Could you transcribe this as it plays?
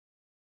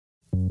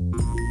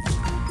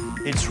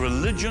it's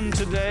religion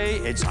today,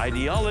 it's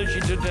ideology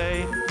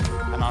today,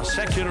 and our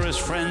secularist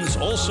friends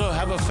also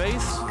have a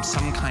faith.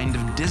 Some kind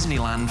of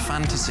Disneyland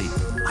fantasy.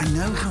 I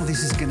know how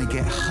this is going to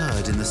get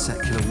heard in the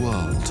secular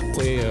world.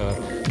 Where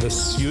the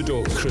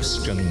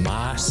pseudo-Christian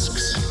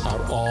masks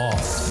are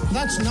off.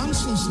 That's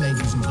nonsense,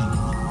 ladies and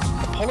gentlemen.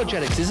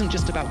 Apologetics isn't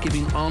just about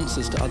giving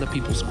answers to other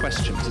people's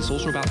questions. It's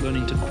also about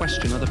learning to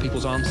question other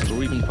people's answers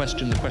or even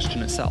question the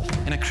question itself.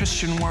 In a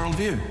Christian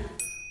worldview.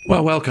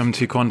 Well, welcome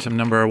to Quantum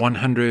number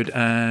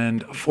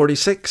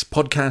 146,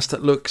 podcast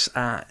that looks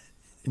at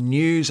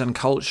news and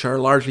culture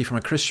largely from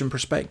a Christian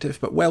perspective,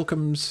 but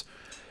welcomes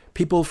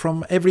people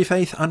from every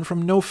faith and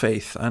from no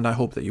faith. And I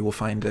hope that you will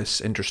find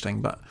this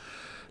interesting. But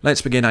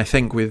let's begin, I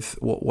think,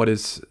 with what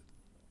is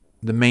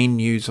the main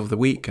news of the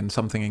week and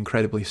something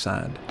incredibly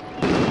sad.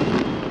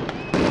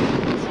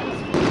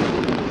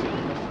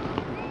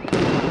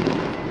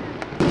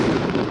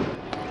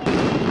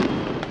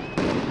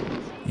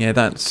 Yeah,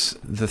 that's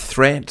the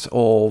threat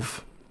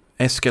of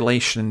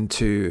escalation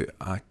to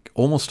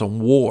almost a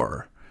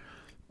war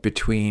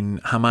between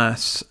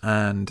Hamas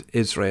and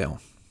Israel.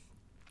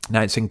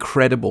 Now, it's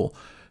incredible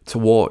to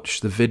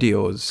watch the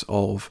videos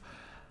of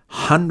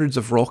hundreds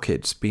of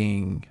rockets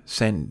being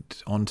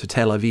sent onto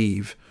Tel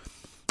Aviv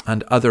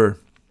and other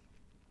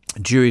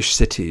Jewish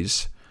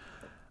cities,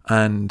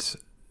 and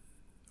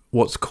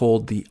what's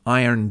called the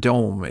Iron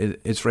Dome,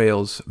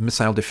 Israel's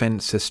missile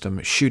defense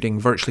system, shooting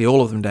virtually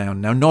all of them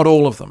down. Now, not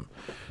all of them.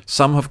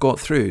 Some have got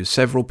through.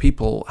 Several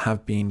people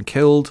have been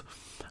killed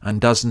and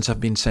dozens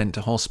have been sent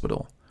to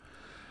hospital.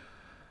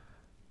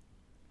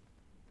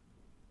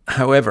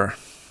 However,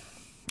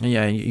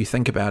 yeah, you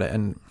think about it,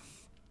 and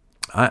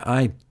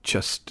I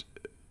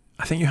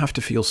think you have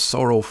to feel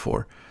sorrow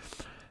for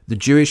the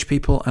Jewish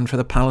people and for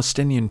the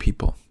Palestinian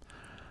people.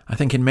 I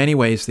think in many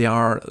ways they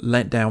are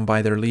let down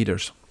by their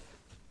leaders.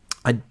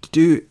 I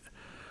do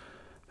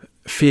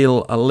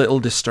feel a little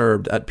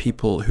disturbed at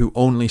people who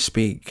only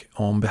speak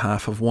on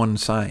behalf of one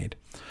side.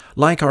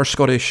 Like our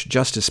Scottish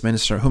Justice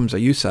Minister, Humza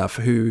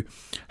Yousaf, who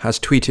has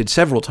tweeted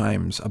several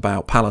times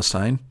about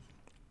Palestine,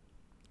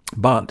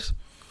 but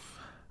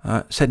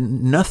said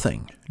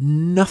nothing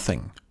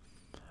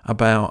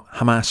about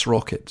Hamas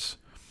rockets,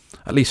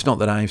 at least not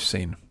that I've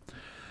seen.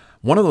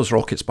 One of those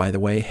rockets, by the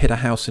way, hit a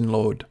house in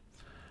Lod,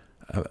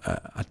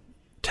 a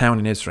town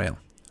in Israel.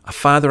 A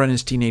father and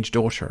his teenage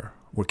daughter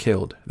were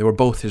killed. They were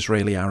both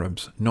Israeli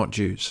Arabs, not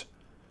Jews.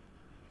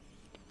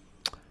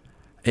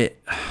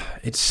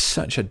 It's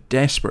such a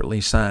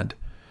desperately sad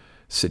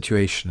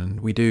situation, and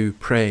we do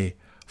pray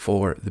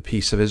for the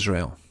peace of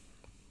Israel.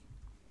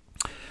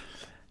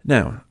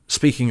 Now,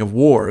 speaking of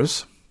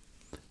wars,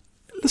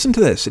 listen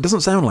to this. It doesn't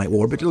sound like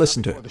war, but you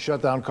listen to it. The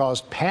shutdown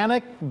caused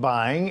panic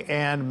buying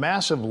and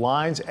massive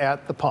lines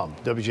at the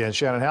pump. WGN's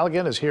Shannon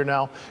Halligan is here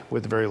now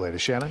with the very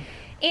latest. Shannon?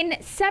 In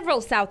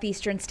several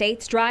southeastern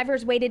states,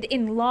 drivers waited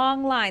in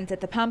long lines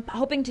at the pump,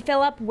 hoping to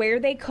fill up where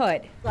they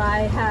could. I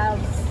have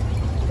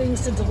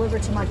things to deliver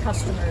to my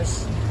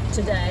customers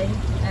today,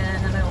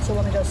 and then I also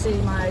want to go see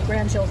my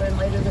grandchildren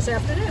later this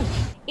afternoon.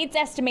 It's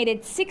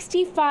estimated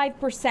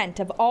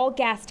 65% of all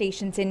gas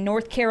stations in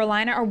North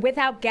Carolina are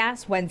without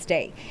gas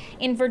Wednesday.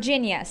 In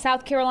Virginia,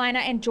 South Carolina,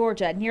 and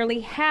Georgia, nearly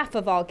half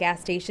of all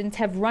gas stations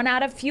have run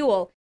out of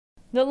fuel.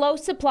 The low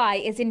supply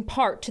is in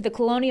part to the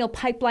Colonial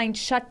Pipeline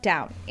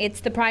shutdown.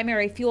 It's the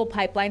primary fuel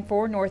pipeline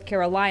for North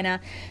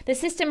Carolina. The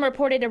system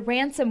reported a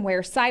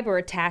ransomware cyber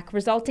attack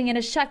resulting in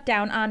a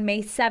shutdown on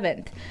May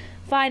 7th.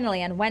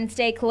 Finally, on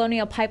Wednesday,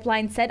 Colonial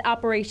Pipeline said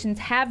operations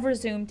have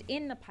resumed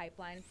in the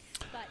pipeline.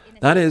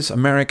 That is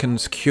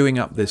Americans queuing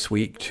up this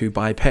week to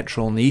buy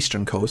petrol on the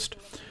eastern coast.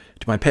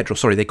 To buy petrol,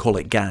 sorry, they call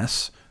it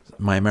gas.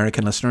 My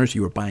American listeners,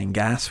 you are buying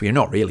gas. Well, you're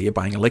not really, you're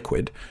buying a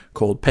liquid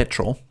called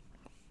petrol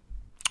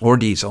or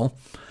diesel,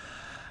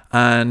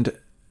 and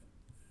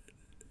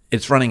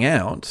it's running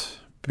out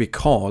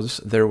because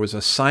there was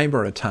a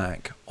cyber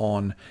attack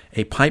on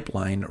a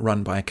pipeline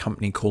run by a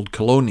company called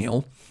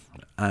Colonial,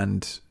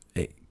 and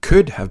it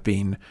could have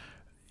been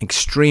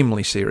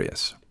extremely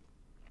serious.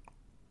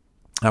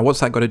 Now, what's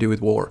that got to do with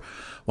war?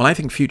 Well, I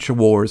think future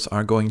wars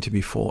are going to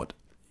be fought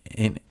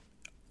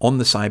on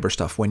the cyber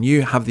stuff when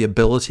you have the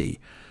ability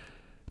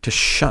to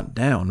shut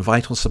down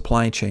vital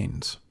supply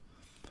chains.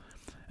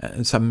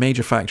 It's a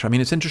major factor. I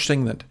mean, it's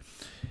interesting that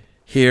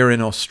here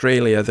in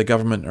Australia, the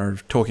government are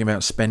talking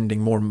about spending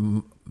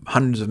more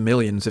hundreds of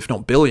millions, if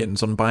not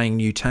billions, on buying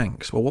new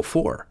tanks. Well, what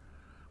for?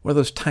 What are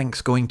those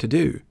tanks going to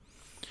do?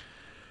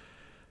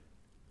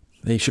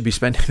 They should be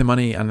spending the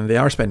money, and they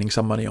are spending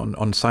some money on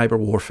cyber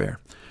warfare.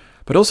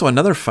 But also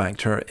another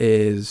factor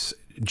is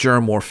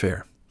germ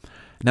warfare.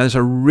 Now, there's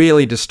a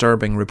really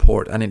disturbing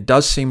report, and it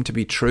does seem to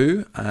be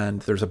true,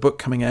 and there's a book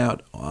coming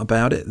out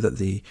about it, that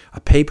a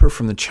paper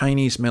from the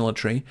Chinese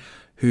military,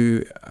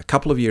 who a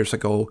couple of years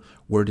ago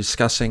were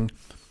discussing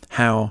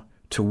how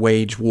to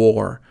wage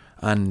war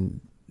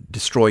and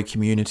destroy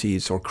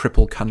communities or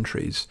cripple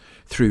countries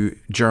through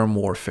germ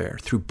warfare,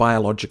 through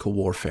biological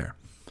warfare.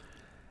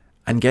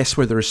 And guess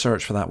where the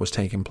research for that was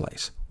taking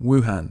place?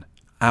 Wuhan,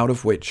 out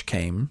of which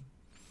came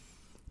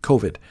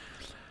COVID.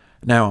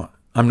 Now,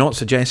 I'm not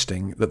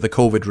suggesting that the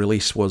COVID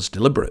release was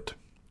deliberate,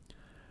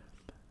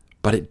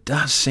 but it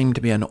does seem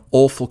to be an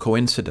awful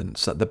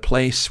coincidence that the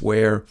place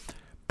where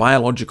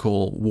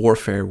biological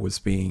warfare was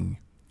being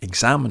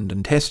examined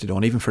and tested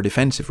on, even for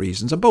defensive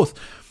reasons, and both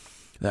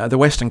the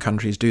Western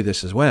countries do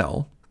this as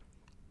well,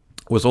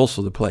 was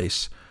also the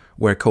place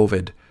where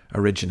COVID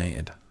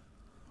originated.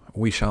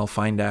 We shall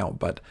find out,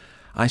 but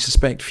I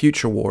suspect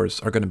future wars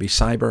are going to be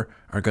cyber,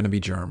 are going to be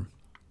germ.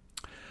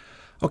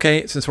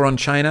 Okay, since we're on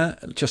China,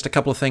 just a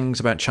couple of things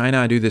about China.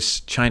 I do this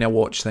China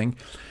Watch thing.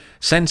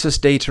 Census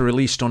data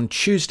released on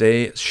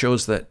Tuesday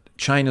shows that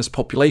China's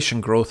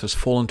population growth has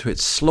fallen to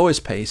its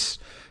slowest pace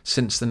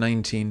since the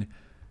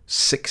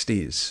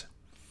 1960s.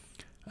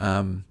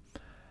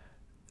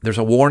 There's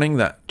a warning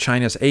that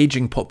China's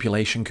aging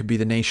population could be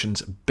the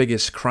nation's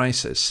biggest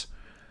crisis.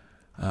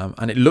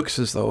 And it looks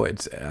as though,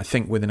 I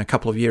think within a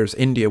couple of years,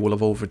 India will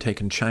have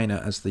overtaken China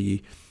as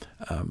the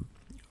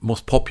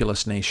most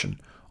populous nation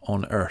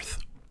on Earth.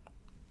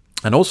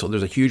 And also,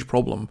 there's a huge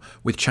problem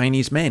with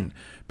Chinese men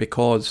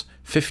because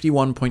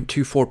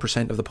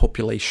 51.24% of the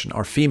population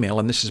are female,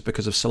 and this is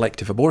because of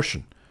selective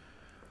abortion.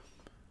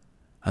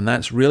 And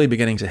that's really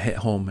beginning to hit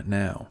home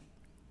now.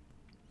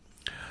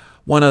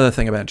 One other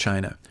thing about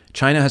China.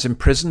 China has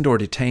imprisoned or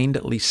detained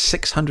at least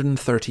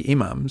 630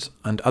 imams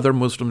and other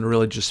Muslim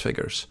religious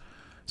figures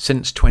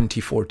since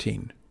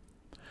 2014.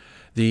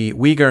 The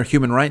Uyghur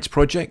Human Rights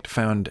Project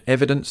found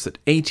evidence that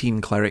 18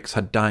 clerics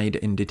had died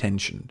in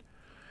detention.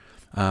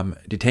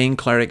 Detained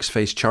clerics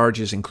face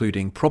charges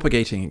including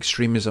propagating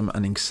extremism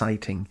and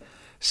inciting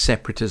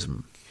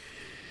separatism.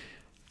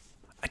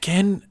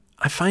 Again,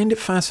 I find it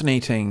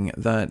fascinating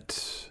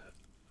that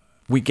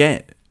we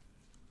get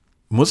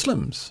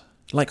Muslims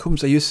like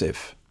Humza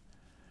Yousaf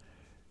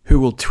who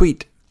will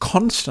tweet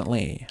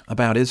constantly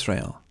about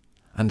Israel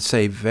and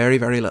say very,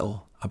 very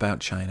little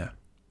about China.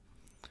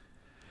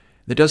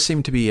 There does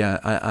seem to be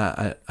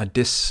a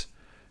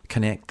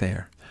disconnect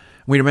there.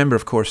 We remember,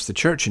 of course, the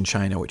church in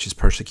China, which is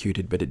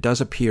persecuted, but it does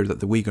appear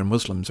that the Uyghur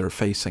Muslims are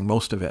facing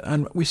most of it.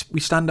 And we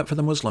stand up for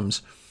the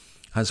Muslims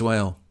as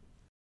well.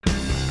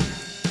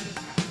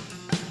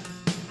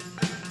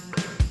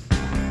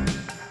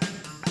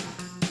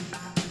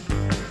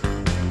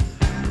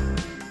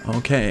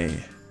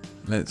 Okay,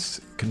 let's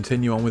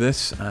continue on with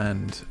this.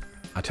 And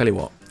I tell you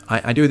what,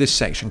 I do this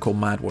section called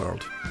Mad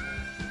World.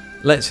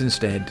 Let's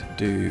instead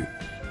do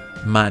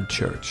Mad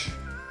Church.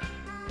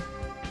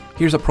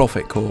 Here's a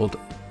prophet called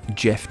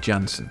Jeff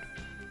Jansen.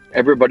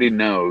 Everybody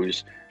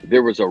knows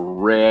there was a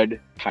red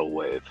tidal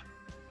wave.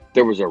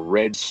 There was a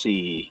Red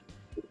Sea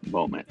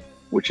moment,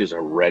 which is a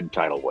red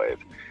tidal wave.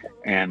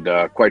 And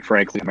quite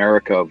frankly,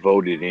 America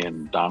voted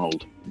in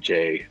Donald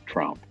J.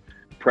 Trump.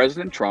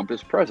 President Trump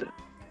is president.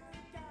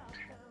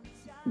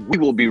 We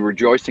will be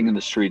rejoicing in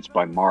the streets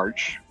by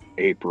March,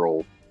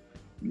 April,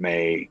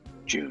 May,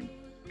 June.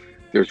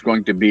 There's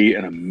going to be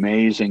an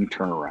amazing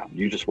turnaround.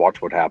 You just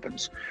watch what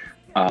happens.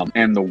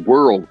 And the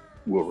world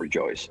will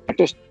rejoice.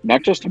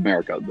 Not just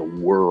America, the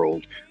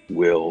world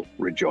will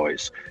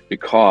rejoice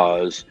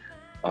because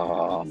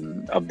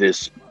of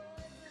this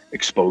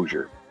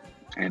exposure.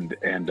 And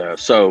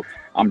so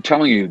I'm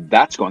telling you,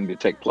 that's going to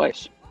take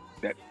place.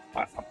 That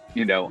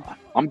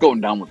I'm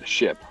going down with the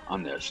ship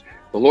on this.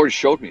 The Lord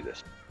showed me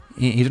this.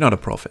 He's not a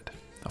prophet.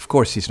 Of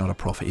course he's not a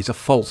prophet. He's a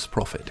false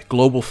prophet.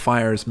 Global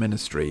Fire's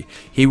ministry.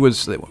 He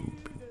was the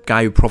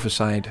guy who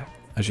prophesied,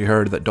 as you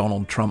heard, that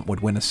Donald Trump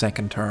would win a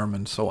second term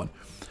and so on.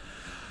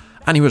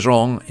 And he was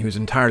wrong. He was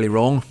entirely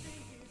wrong.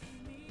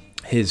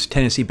 His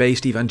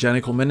Tennessee-based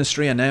evangelical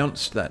ministry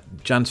announced that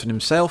Jansen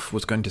himself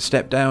was going to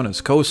step down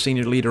as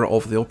co-senior leader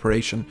of the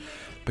operation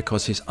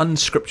because his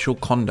unscriptural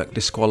conduct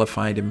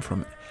disqualified him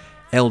from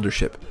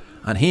eldership.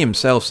 And he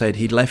himself said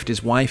he'd left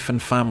his wife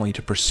and family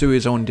to pursue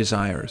his own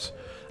desires.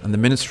 And the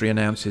ministry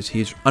announces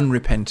he's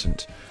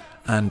unrepentant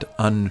and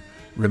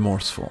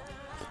unremorseful.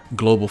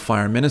 Global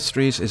Fire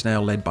Ministries is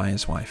now led by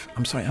his wife.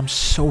 I'm sorry, I'm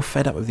so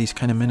fed up with these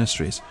kind of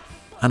ministries.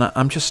 And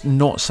I'm just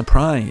not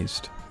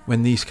surprised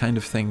when these kind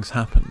of things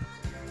happen.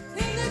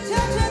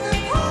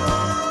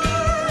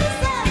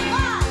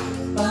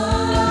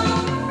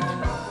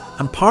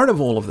 And part of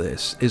all of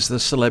this is the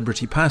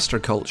celebrity pastor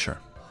culture.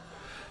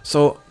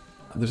 So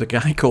there's a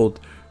guy called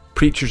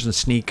Preachers and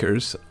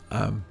Sneakers,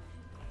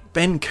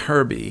 Ben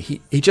Kirby.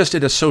 He just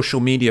did a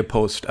social media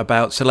post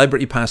about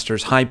celebrity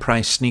pastors'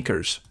 high-priced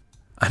sneakers.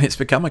 And it's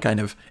become a kind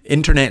of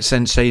internet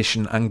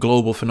sensation and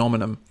global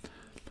phenomenon.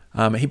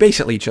 He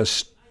basically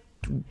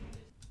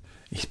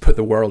he's put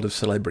the world of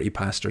celebrity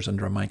pastors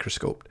under a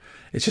microscope.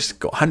 It's just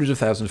got hundreds of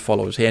thousands of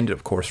followers. He ended,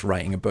 of course,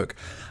 writing a book.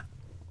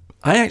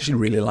 I actually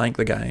really like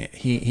the guy.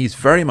 He's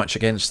very much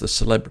against the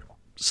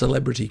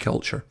celebrity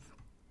culture.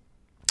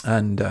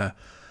 And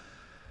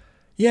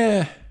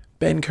yeah,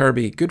 Ben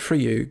Kirby, good for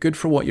you. Good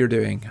for what you're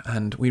doing.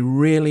 And we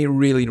really,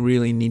 really,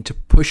 really need to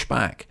push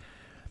back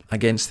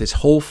against this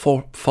whole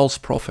false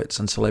prophets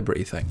and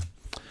celebrity thing.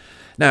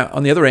 Now,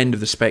 on the other end of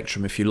the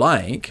spectrum, if you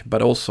like,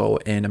 but also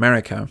in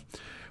America,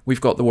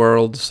 we've got the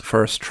world's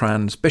first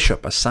trans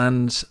bishop, a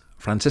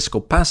Francisco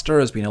Pastor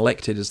has been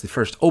elected as the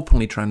first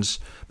openly trans,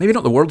 maybe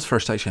not the world's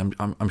first, actually,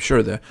 I'm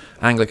sure the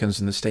Anglicans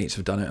in the States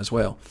have done it as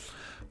well.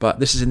 But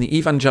this is in the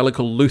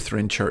Evangelical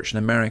Lutheran Church in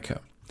America.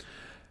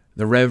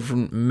 The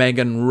Reverend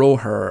Megan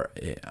Roher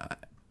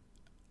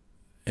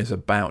is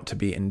about to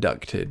be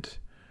inducted.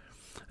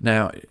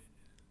 Now,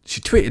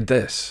 she tweeted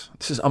this.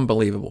 This is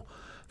unbelievable.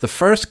 The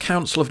First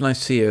Council of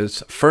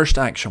Nicaea's first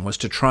action was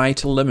to try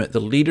to limit the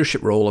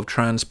leadership role of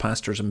trans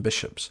pastors and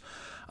bishops.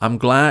 I'm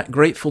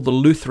grateful the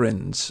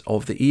Lutherans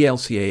of the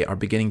ELCA are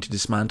beginning to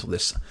dismantle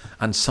this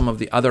and some of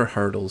the other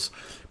hurdles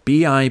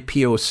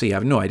BIPOC, I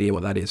have no idea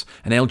what that is,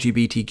 and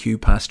LGBTQ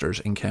pastors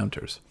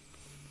encounters.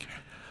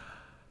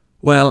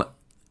 Well,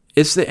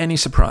 is there any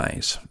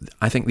surprise?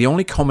 I think the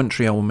only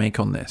commentary I will make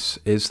on this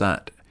is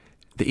that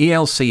the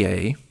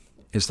ELCA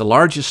is the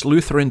largest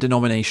Lutheran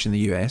denomination in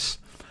the US,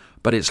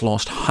 but it's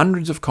lost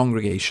hundreds of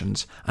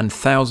congregations and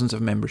thousands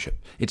of membership.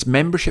 Its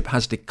membership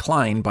has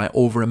declined by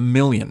over 1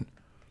 million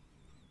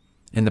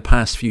in the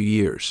past few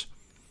years.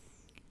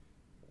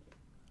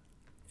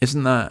 That's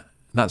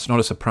not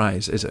a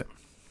surprise, is it?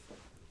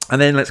 And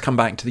then let's come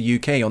back to the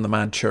UK on the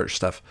Mad Church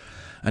stuff.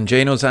 And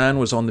Jane Ozanne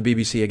was on the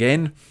BBC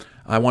again.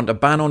 I want a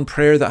ban on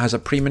prayer that has a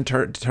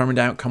predetermined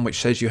outcome which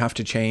says you have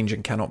to change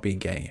and cannot be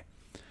gay.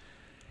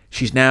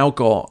 She's now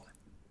got,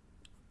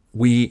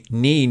 we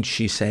need,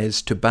 she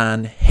says, to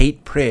ban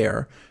hate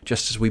prayer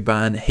just as we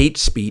ban hate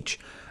speech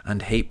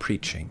and hate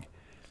preaching.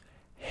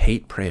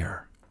 Hate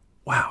prayer.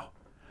 Wow.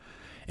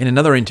 In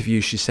another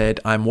interview, she said,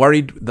 I'm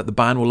worried that the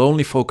ban will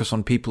only focus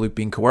on people who've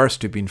been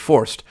coerced, who've been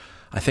forced.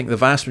 I think the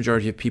vast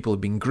majority of people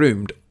have been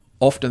groomed,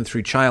 often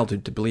through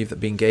childhood, to believe that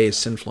being gay is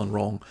sinful and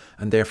wrong,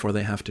 and therefore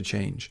they have to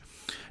change.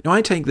 Now,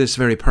 I take this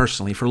very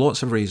personally for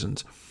lots of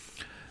reasons.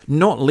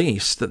 Not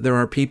least that there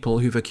are people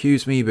who've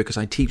accused me, because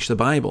I teach the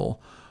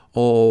Bible,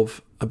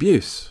 of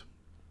abuse.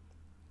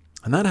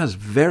 And that has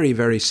very,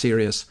 very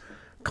serious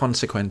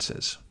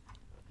consequences.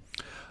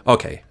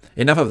 Okay,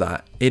 enough of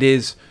that. It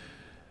is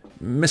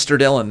Mr.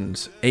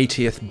 Dylan's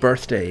 80th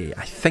birthday,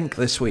 I think,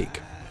 this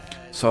week.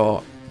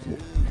 So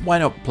why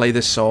not play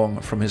this song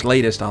from his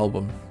latest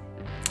album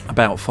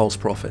about false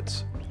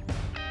prophets?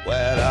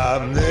 Well,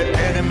 I'm the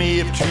enemy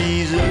of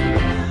treason,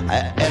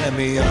 an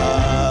enemy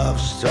of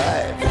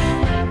strife.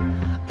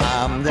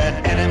 I'm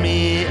that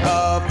enemy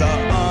of the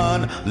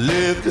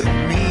unlived,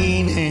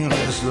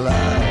 meaningless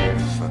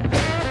life.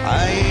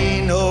 I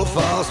ain't no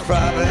false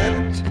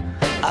prophet,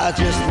 I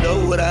just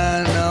know what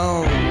I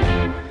know.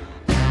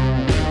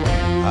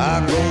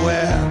 I go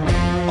where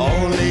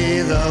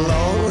only the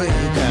lonely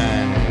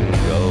can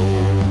go.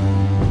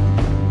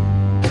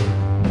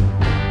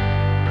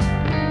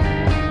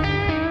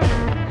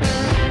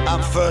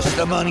 I'm first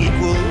among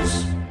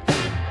equals,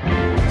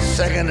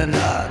 second to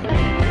none,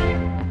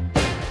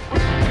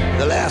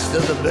 the last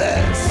of the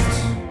best.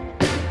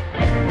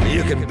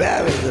 You can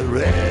bury the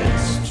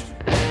rest,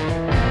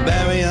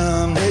 bury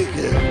 'em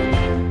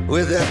naked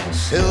with their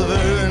silver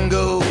and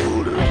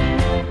gold.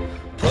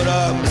 Put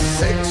 'em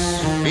 6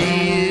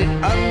 feet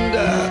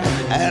under,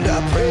 and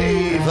I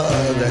pray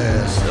for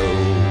their soul.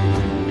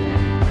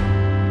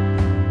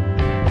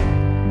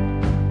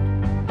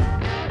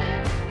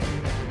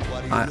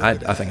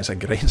 I think it's a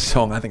great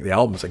song. I think the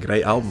album's a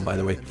great album, by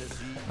the way.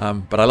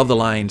 But I love the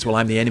lines, well,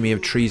 I'm the enemy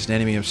of treason,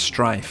 enemy of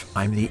strife.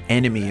 I'm the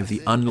enemy of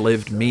the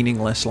unlived,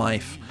 meaningless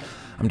life.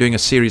 I'm doing a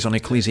series on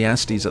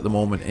Ecclesiastes at the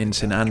moment in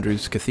St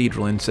Andrew's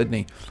Cathedral in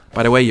Sydney.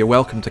 By the way, you're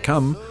welcome to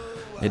come.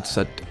 It's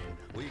at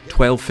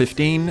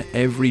 12:15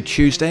 every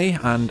Tuesday,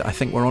 and I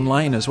think we're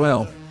online as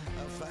well.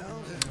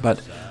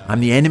 But I'm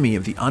the enemy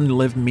of the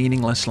unlived,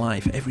 meaningless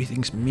life.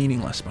 Everything's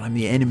meaningless, but I'm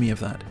the enemy of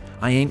that.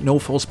 I ain't no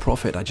false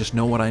prophet, I just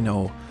know what I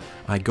know.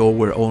 I go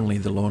where only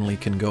the lonely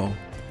can go.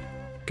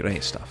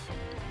 Great stuff.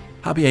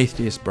 Happy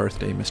 80th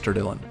birthday, Mr.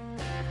 Dylan.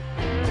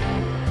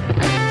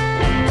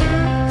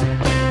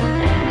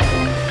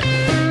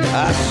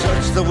 I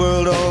searched the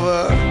world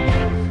over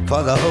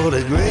for the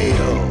Holy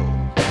Grail.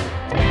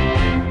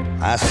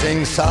 I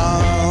sing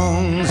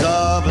songs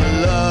of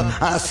love,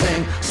 I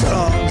sing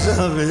songs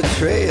of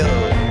betrayal.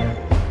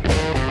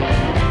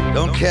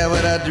 Don't care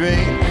what I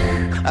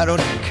drink, I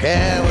don't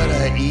care what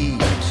I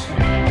eat.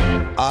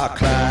 I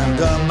climbed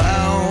a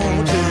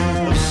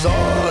mountain of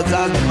swords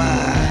on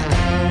my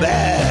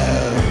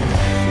bare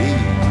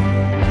feet.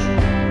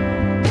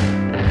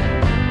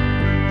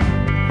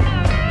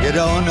 You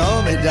don't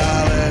know me,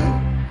 darling,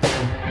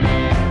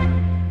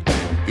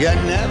 you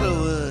never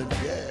would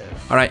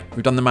guess. All right,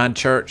 we've done the Mad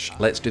Church.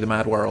 Let's do the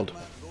Mad World.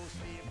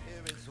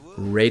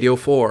 Radio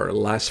 4,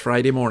 last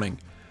Friday morning.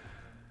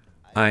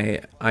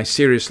 I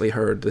seriously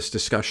heard this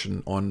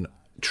discussion on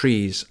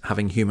trees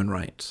having human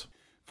rights.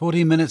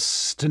 14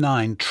 minutes to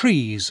 9.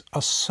 Trees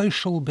are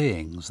social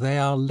beings. They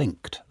are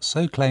linked.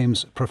 So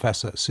claims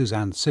Professor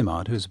Suzanne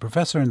Simard, who is a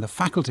professor in the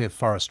Faculty of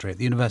Forestry at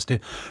the University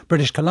of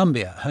British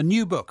Columbia. Her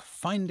new book,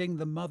 Finding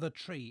the Mother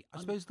Tree.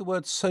 I suppose the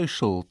word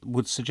social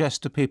would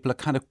suggest to people a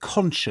kind of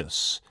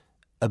conscious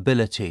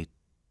ability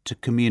to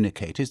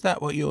communicate. Is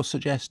that what you're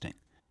suggesting?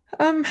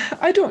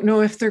 I don't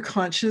know if they're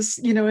conscious,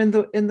 in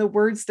the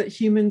words that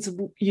humans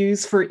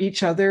use for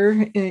each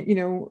other.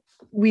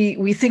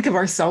 We think of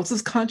ourselves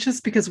as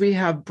conscious because we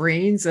have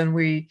brains and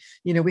we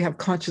have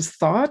conscious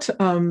thought.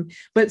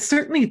 But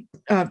certainly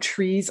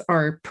trees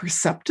are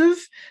perceptive.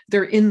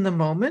 They're in the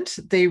moment.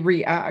 They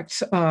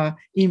react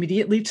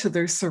immediately to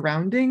their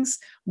surroundings.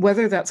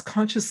 Whether that's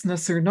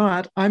consciousness or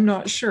not, I'm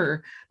not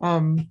sure.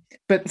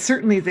 But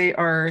certainly they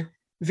are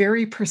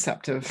very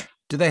perceptive.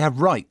 Do they have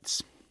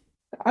rights?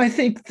 I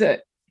think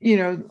that,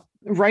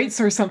 rights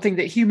are something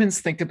that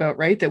humans think about,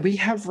 right? That we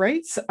have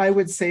rights. I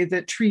would say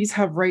that trees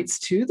have rights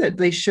too, that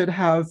they should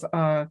have,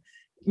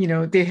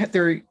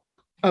 they're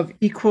of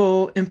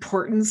equal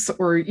importance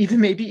or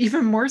maybe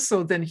even more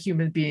so than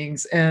human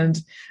beings.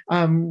 And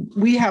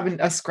we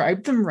haven't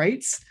ascribed them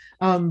rights,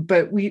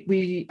 but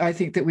I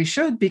think that we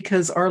should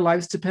because our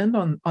lives depend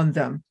on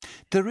them.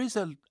 There is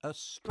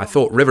I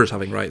thought rivers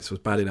having rights was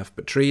bad enough,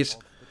 but trees,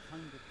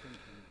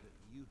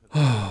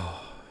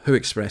 who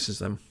expresses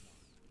them?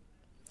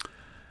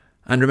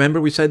 And remember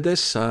we said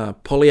this,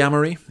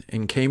 polyamory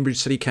in Cambridge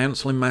City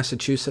Council in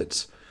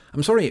Massachusetts.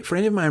 I'm sorry, for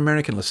any of my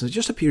American listeners, it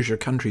just appears your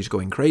country's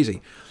going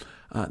crazy.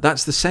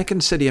 That's the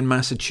second city in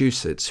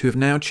Massachusetts who have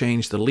now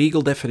changed the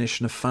legal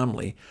definition of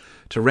family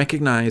to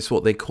recognize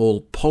what they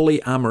call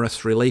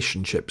polyamorous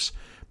relationships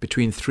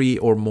between 3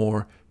 or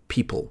more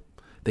people.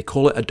 They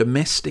call it a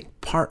domestic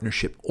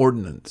partnership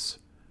ordinance.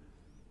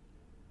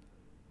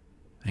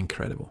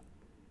 Incredible.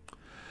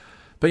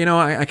 But,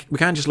 we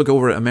can't just look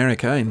over at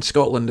America, in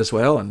Scotland as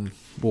well, and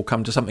we'll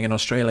come to something in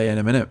Australia in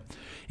a minute.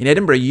 In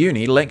Edinburgh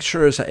Uni,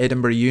 lecturers at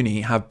Edinburgh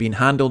Uni have been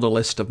handed a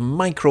list of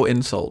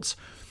micro-insults,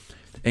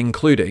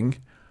 including,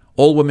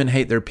 all women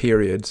hate their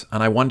periods,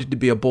 and I wanted to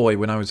be a boy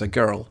when I was a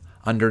girl,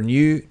 under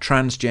new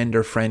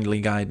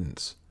transgender-friendly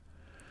guidance.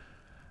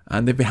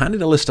 And they've been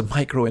handed a list of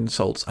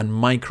micro-insults and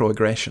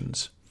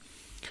microaggressions.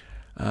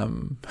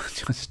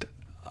 Just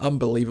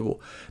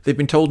unbelievable. They've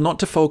been told not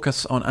to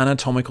focus on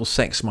anatomical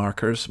sex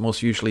markers,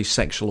 most usually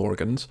sexual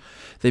organs.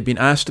 They've been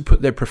asked to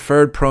put their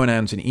preferred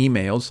pronouns in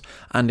emails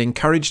and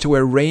encouraged to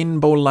wear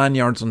rainbow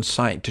lanyards on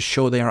site to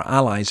show they are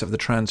allies of the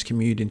trans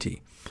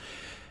community.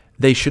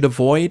 They should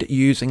avoid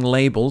using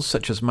labels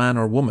such as man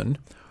or woman,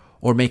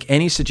 or make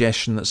any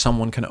suggestion that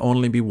someone can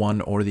only be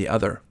one or the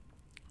other.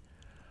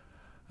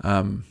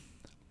 There's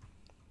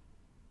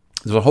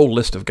a whole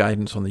list of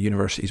guidance on the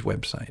university's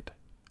website.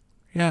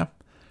 Yeah,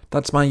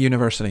 that's my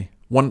university.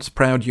 Once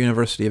proud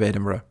University of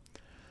Edinburgh.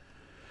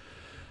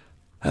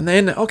 And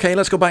then, okay,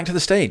 let's go back to the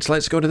States.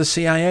 Let's go to the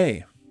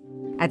CIA.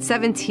 At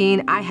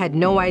 17, I had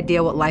no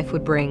idea what life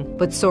would bring,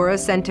 but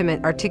Sora's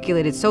sentiment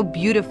articulated so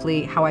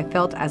beautifully how I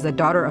felt as a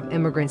daughter of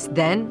immigrants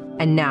then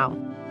and now.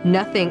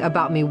 Nothing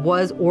about me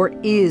was or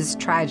is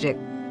tragic.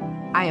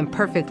 I am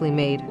perfectly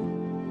made.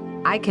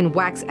 I can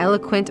wax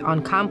eloquent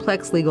on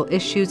complex legal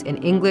issues in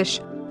English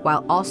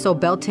while also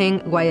belting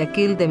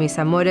Guayaquil de mis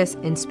amores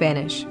in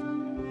Spanish.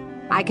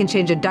 I can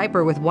change a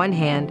diaper with one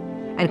hand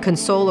and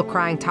console a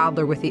crying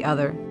toddler with the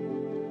other.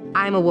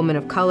 I am a woman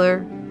of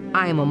color.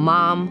 I am a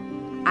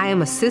mom. I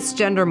am a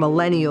cisgender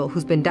millennial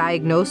who's been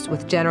diagnosed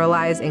with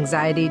generalized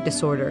anxiety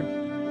disorder.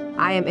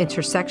 I am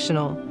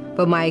intersectional,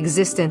 but my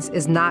existence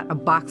is not a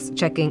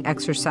box-checking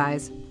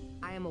exercise.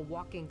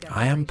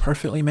 I am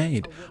perfectly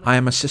made. I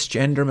am a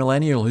cisgender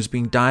millennial who's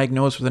been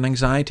diagnosed with an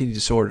anxiety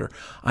disorder.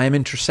 I am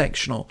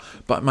intersectional,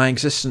 but my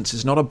existence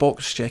is not a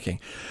box checking.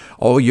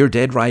 Oh, you're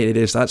dead right it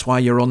is. That's why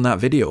you're on that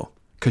video,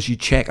 because you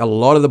check a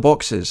lot of the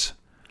boxes.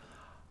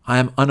 I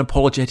am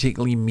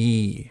unapologetically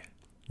me.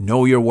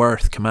 Know your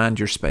worth, command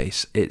your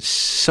space. It's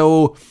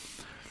so,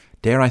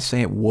 dare I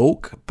say it,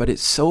 woke, but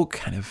it's so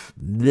kind of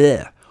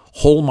bleh,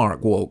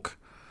 hallmark woke.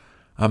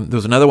 There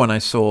was another one I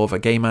saw of a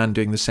gay man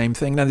doing the same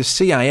thing. Now, the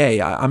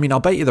CIA, I mean, I'll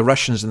bet you the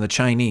Russians and the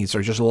Chinese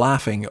are just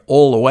laughing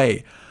all the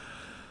way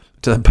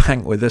to the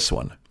bank with this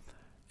one.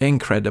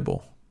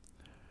 Incredible.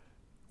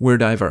 We're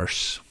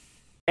diverse.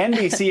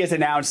 NBC has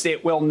announced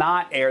it will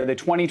not air the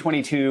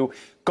 2022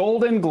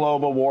 Golden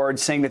Globe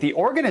Awards, saying that the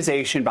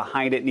organization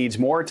behind it needs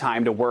more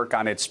time to work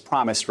on its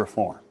promised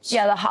reforms.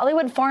 Yeah, the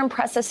Hollywood Foreign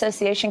Press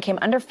Association came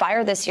under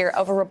fire this year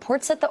over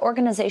reports that the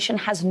organization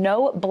has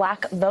no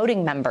black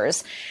voting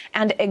members,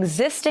 and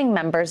existing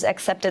members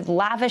accepted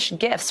lavish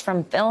gifts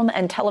from film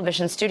and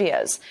television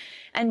studios.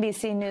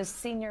 NBC News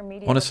senior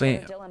media honestly,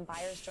 Dylan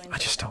Byers joins I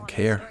just don't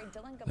care.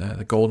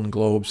 The Golden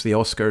Globes, the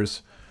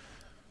Oscars,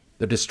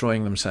 they're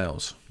destroying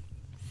themselves.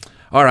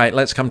 All right,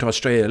 let's come to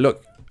Australia.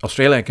 Look,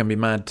 Australia can be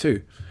mad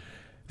too.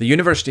 The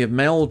University of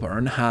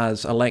Melbourne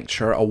has a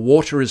lecturer, a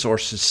water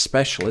resources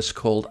specialist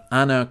called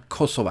Anna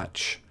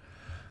Kosovac.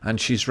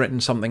 And she's written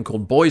something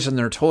called Boys and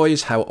Their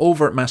Toys, How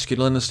Overt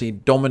Masculinity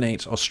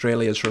Dominates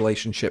Australia's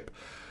Relationship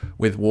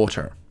with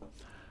Water.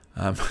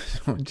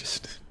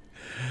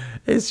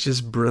 It's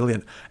just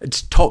brilliant.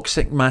 It's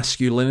toxic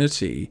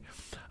masculinity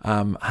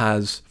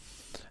has...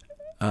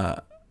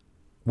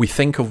 we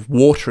think of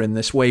water in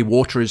this way.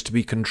 Water is to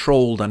be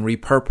controlled and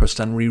repurposed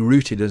and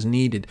rerouted as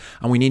needed.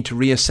 And we need to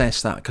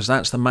reassess that because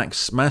that's the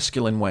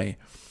masculine way.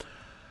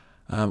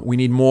 We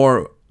need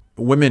more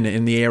women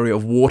in the area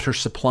of water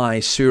supply,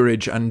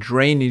 sewerage and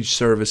drainage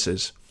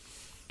services.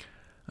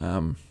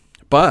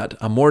 But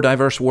a more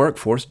diverse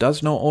workforce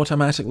does not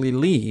automatically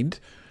lead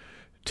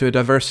to a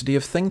diversity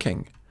of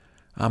thinking.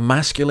 A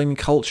masculine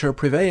culture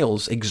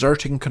prevails,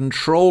 exerting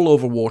control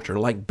over water,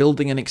 like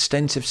building an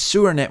extensive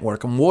sewer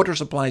network and water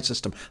supply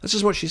system. This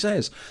is what she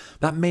says.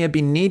 That may have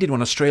been needed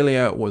when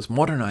Australia was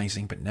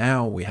modernising, but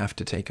now we have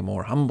to take a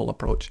more humble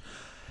approach.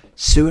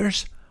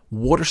 Sewers,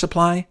 water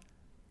supply,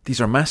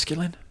 these are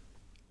masculine?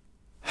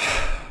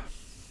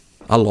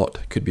 A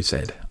lot could be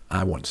said.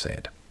 I won't say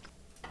it.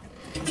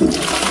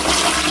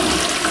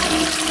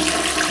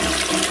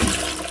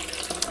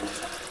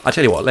 I'll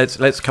tell you what,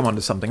 let's come on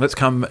to something. Let's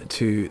come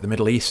to the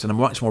Middle East and a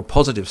much more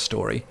positive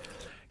story.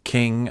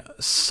 King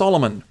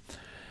Solomon.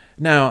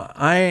 Now,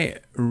 I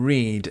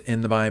read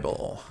in the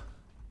Bible,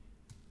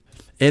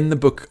 in the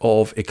book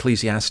of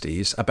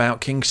Ecclesiastes, about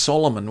King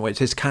Solomon,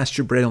 which is cast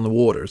your bread on the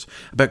waters,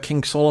 about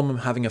King Solomon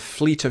having a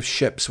fleet of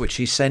ships which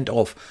he sent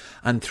off,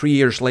 and 3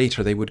 years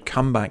later they would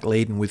come back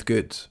laden with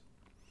goods.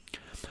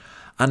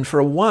 And for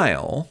a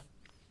while,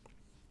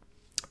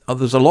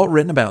 there's a lot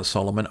written about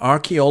Solomon.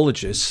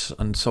 Archaeologists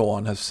and so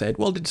on have said,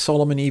 well, did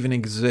Solomon even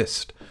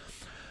exist?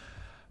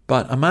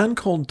 But a man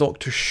called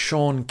Dr.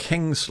 Sean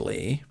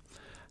Kingsley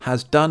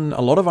has done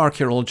a lot of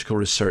archaeological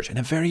research in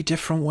a very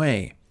different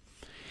way.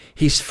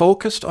 He's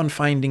focused on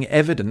finding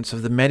evidence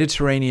of the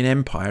Mediterranean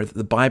Empire that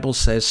the Bible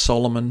says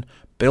Solomon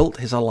built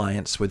his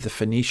alliance with the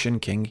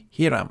Phoenician king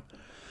Hiram.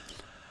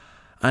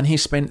 And he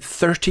spent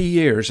 30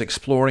 years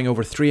exploring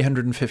over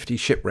 350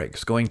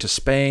 shipwrecks, going to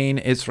Spain,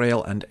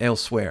 Israel, and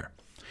elsewhere.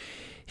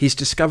 He's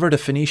discovered a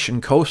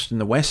Phoenician coast in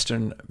the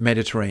western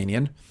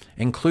Mediterranean,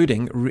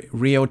 including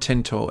Rio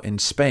Tinto in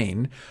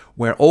Spain,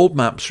 where old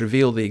maps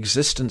reveal the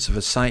existence of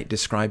a site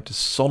described as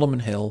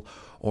Solomon Hill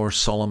or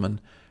Solomon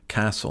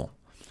Castle.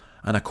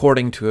 And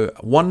according to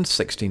one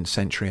 16th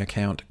century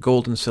account,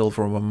 gold and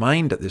silver were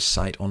mined at this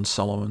site on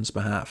Solomon's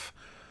behalf.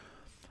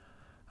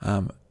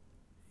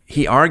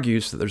 He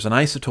argues that there's an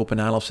isotope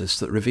analysis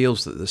that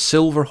reveals that the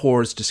silver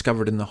hoards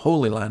discovered in the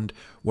Holy Land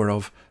were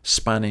of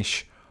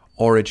Spanish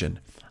origin,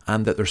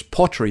 and that there's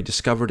pottery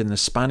discovered in the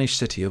Spanish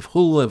city of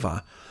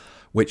Huelva,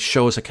 which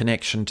shows a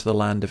connection to the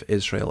land of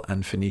Israel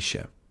and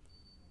Phoenicia.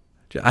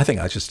 I think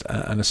that's just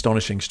an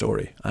astonishing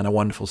story and a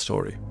wonderful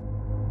story.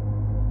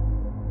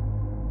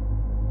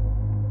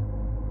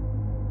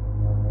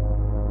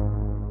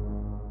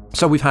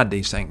 So we've had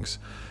these things,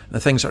 the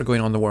things that are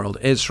going on in the world,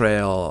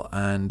 Israel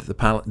and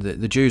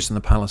the Jews and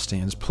the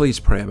Palestinians. Please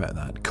pray about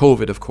that.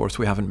 COVID, of course,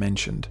 we haven't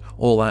mentioned.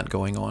 All that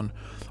going on.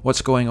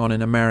 What's going on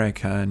in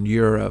America and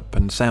Europe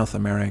and South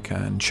America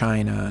and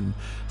China and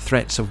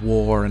threats of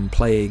war and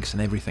plagues and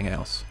everything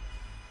else.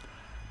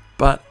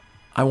 But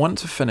I want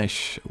to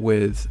finish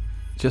with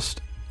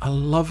just a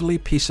lovely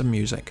piece of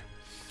music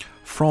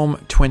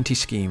from 20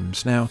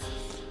 Schemes. Now,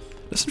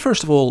 listen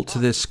first of all to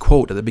this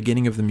quote at the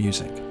beginning of the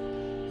music.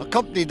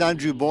 Accompanied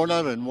Andrew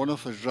Borner in one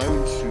of his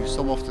rounds through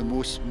some of the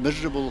most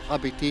miserable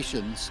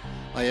habitations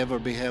I ever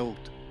beheld.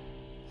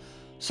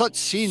 Such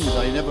scenes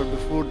I never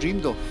before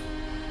dreamed of.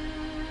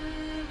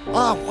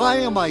 Ah, why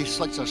am I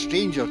such a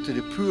stranger to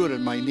the poor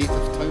in my native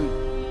town?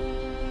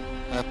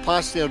 I have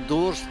passed their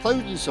doors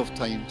thousands of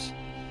times.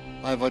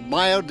 I have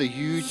admired the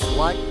huge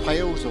black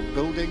piles of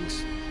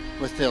buildings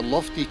with their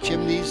lofty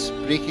chimneys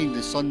breaking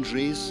the sun's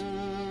rays.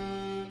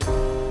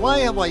 Why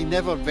have I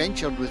never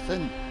ventured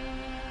within?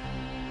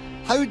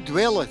 How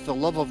dwelleth the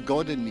love of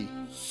God in me?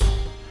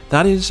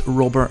 That is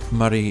Robert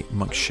Murray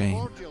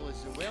M'Cheyne.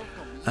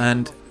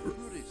 And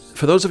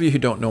for those of you who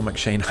don't know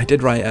M'Cheyne, I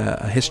did write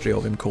a history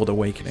of him called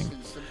Awakening.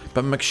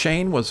 But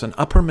M'Cheyne was an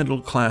upper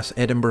middle class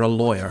Edinburgh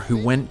lawyer who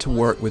went to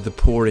work with the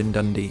poor in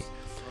Dundee.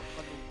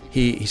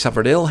 He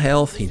suffered ill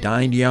health, he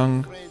died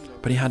young,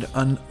 but he had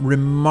a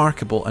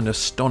remarkable and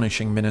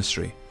astonishing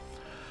ministry.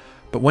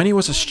 But when he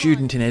was a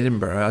student in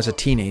Edinburgh as a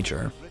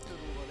teenager,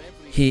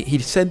 he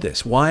said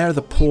this: "Why are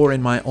the poor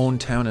in my own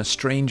town a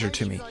stranger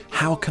to me?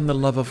 How can the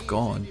love of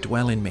God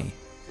dwell in me?"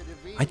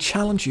 I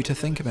challenge you to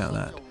think about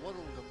that.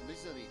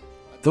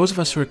 Those of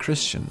us who are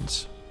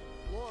Christians,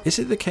 is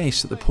it the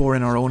case that the poor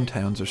in our own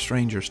towns are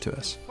strangers to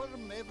us?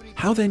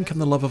 How then can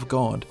the love of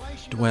God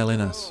dwell in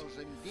us?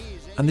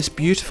 And this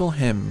beautiful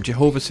hymn,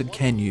 Jehovah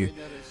Sidkenu,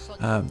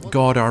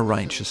 God our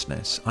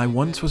righteousness. I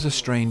once was a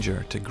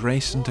stranger to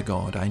grace and to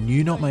God. I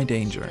knew not my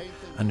danger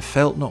and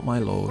felt not my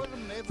load.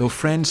 Though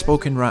friends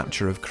spoke in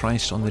rapture of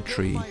Christ on the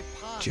tree,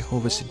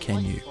 Jehovah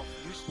Sidkenu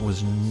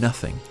was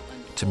nothing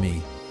to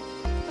me.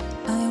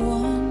 I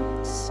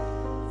once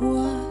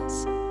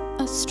was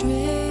a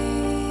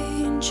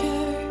stranger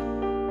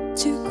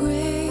to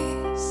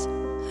grace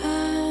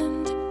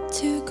and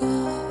to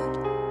God.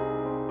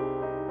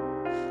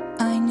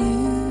 I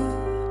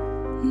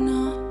knew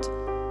not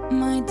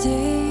my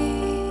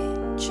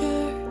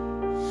danger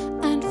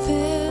and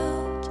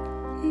felt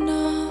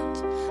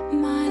not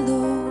my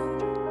load.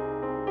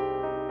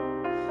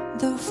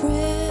 Though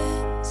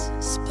friends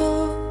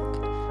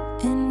spoke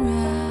in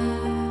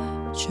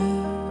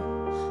rapture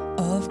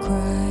of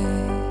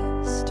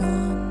Christ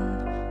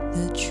on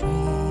the tree.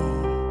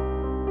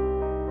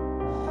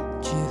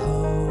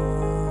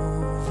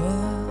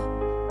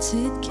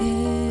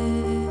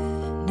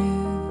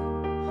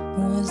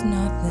 was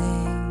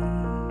nothing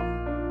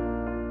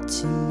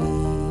to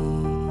me.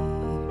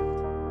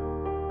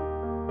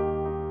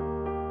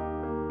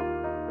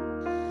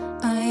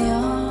 I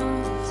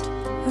oft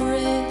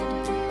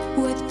read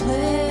with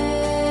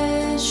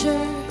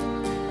pleasure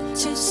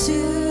to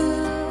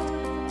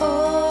soothe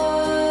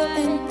or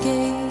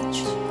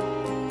engage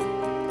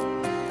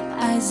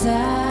Isaiah's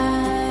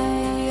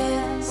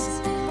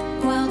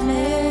wild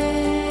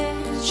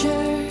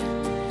nature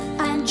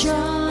and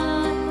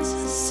John's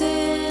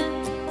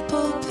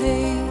simple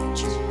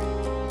page.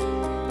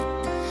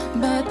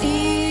 But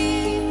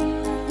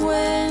even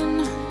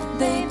when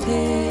they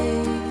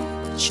pictured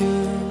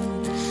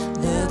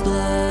the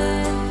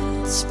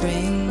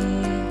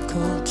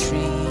blood-sprinkled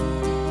tree,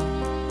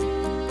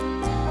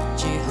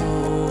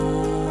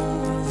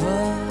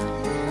 Jehovah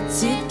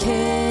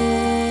Tsidkenu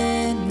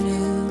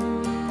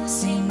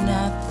seemed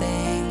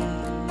nothing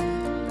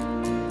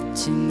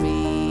to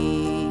me.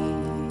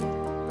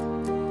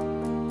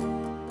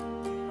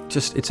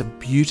 Just, it's a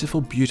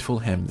beautiful, beautiful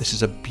hymn. This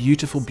is a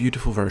beautiful,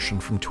 beautiful version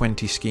from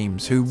 20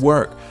 Schemes, who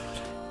work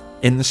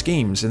in the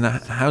schemes, in the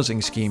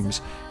housing schemes,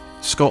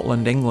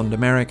 Scotland, England,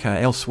 America,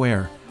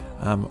 elsewhere.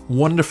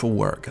 Wonderful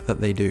work that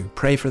they do.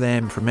 Pray for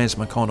them, for Mes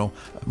McConnell.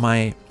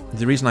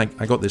 The reason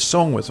I got this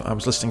song was I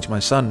was listening to my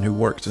son, who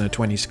worked in a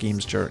 20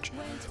 Schemes church,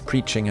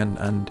 preaching,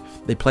 and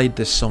they played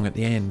this song at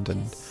the end,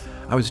 and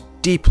I was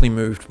deeply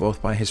moved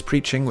both by his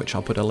preaching, which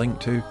I'll put a link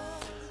to,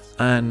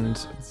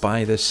 and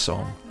by this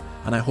song.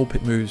 And I hope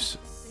it moves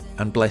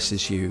and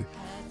blesses you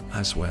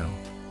as well.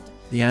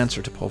 The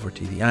answer to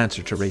poverty, the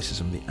answer to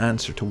racism, the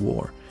answer to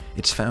war,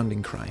 it's found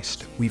in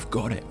Christ. We've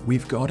got it.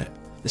 We've got it.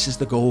 This is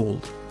the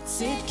gold.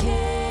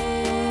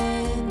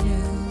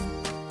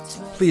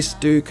 Please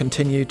do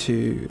continue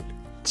to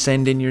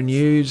send in your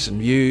news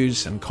and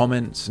views and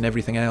comments and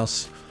everything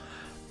else.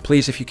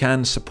 Please, if you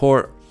can,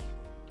 support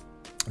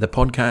the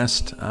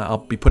podcast. I'll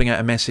be putting out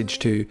a message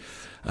to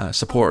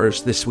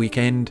supporters this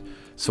weekend.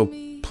 So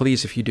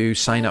please, if you do,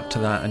 sign up to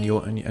that and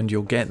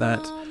you'll get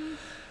that.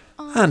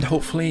 And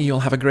hopefully you'll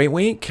have a great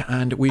week,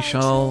 and we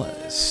shall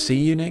see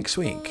you next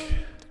week.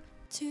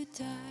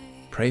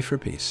 Pray for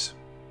peace.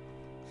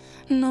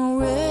 No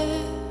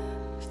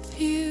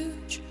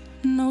refuge,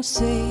 no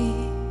safety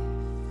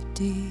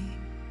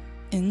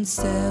in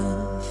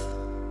self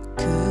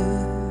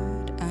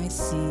could I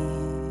see.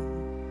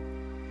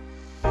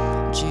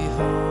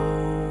 Jehovah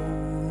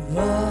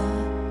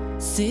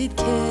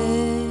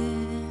Tsidkenu,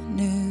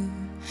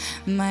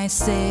 my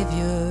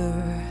Savior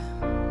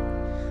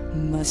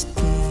must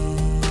be.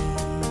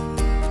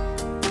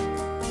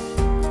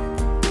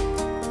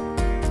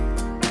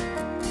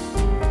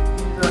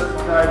 Jesus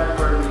died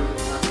for me,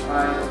 and I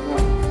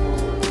want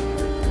forward.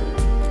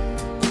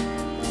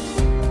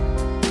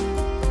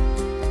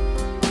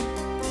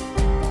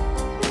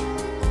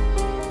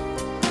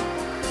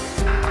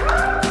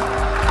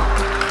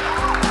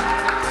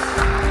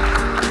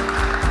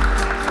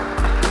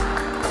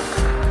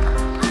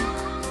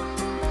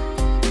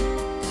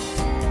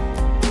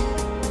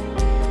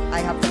 I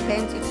have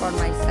repented for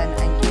my sin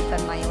and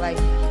given my life.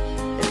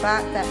 The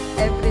fact that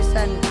every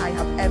sin I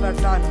have ever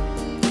done,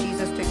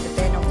 Jesus took the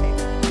penalty.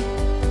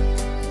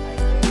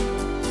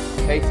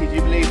 Katie, do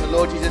you believe the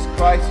Lord Jesus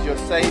Christ is your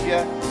Saviour,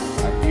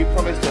 and do you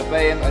promise to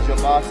obey Him as your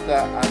Master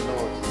and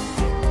Lord?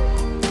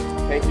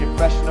 Katie, your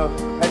profession of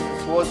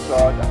repentance towards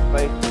God and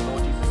faith in the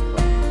Lord Jesus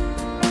Christ.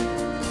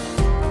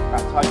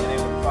 Baptize in the name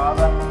of the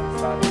Father, and the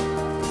Son, and the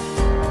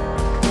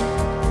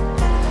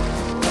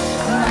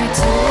My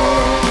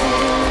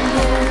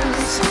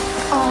tears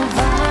all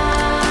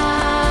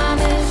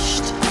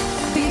vanished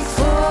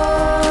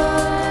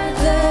before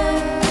the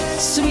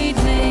sweet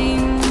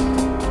name.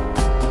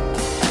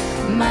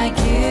 My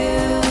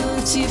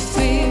guilty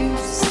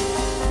fears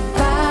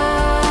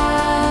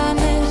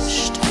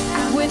banished,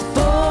 with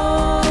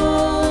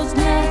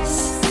boldness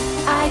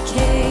I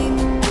came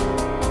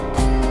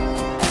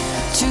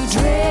to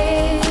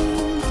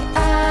drink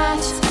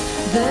at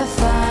the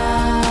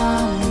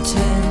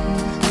fountain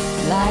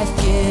life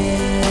gives.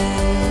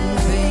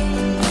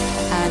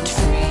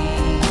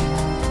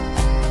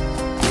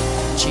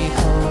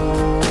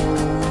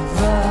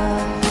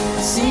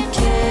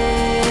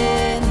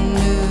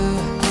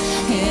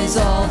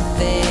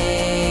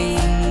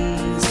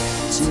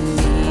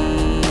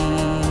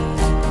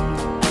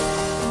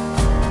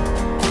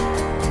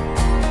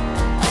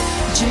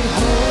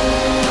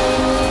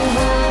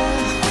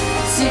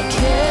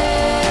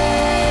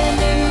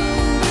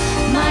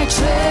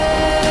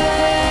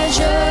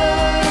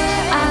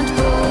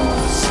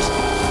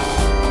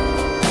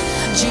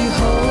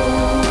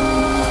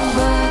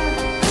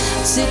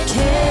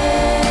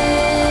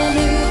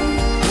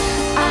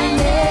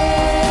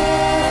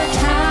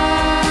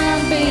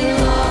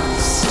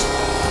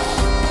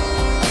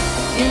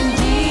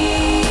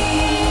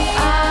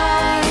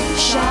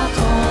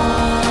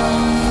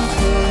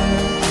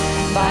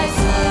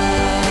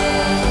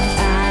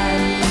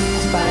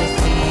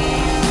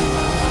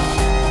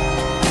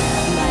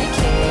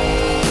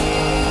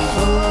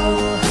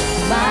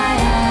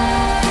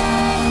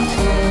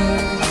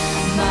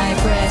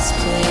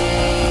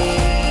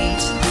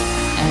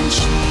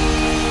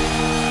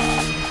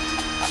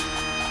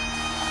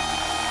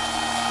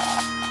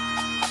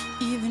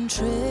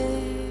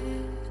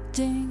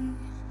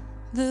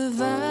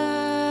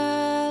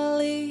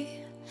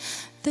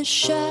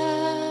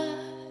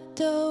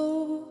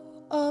 shadow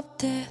of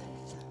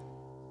death.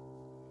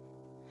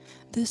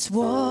 This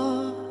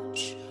watchword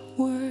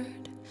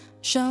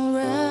shall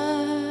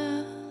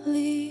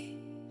rally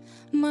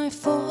my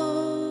faltering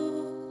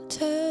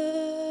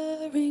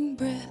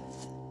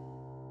breath.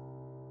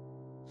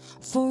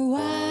 For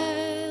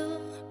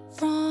while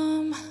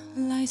from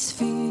life's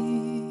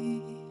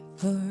fever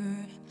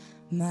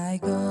my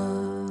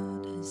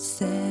God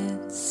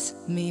sets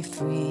me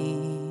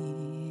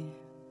free,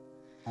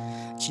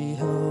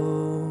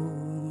 Jehovah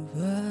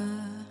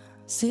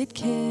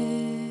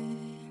Sidkenu,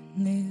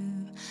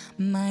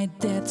 my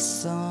death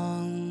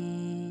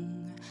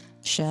song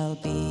shall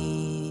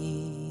be.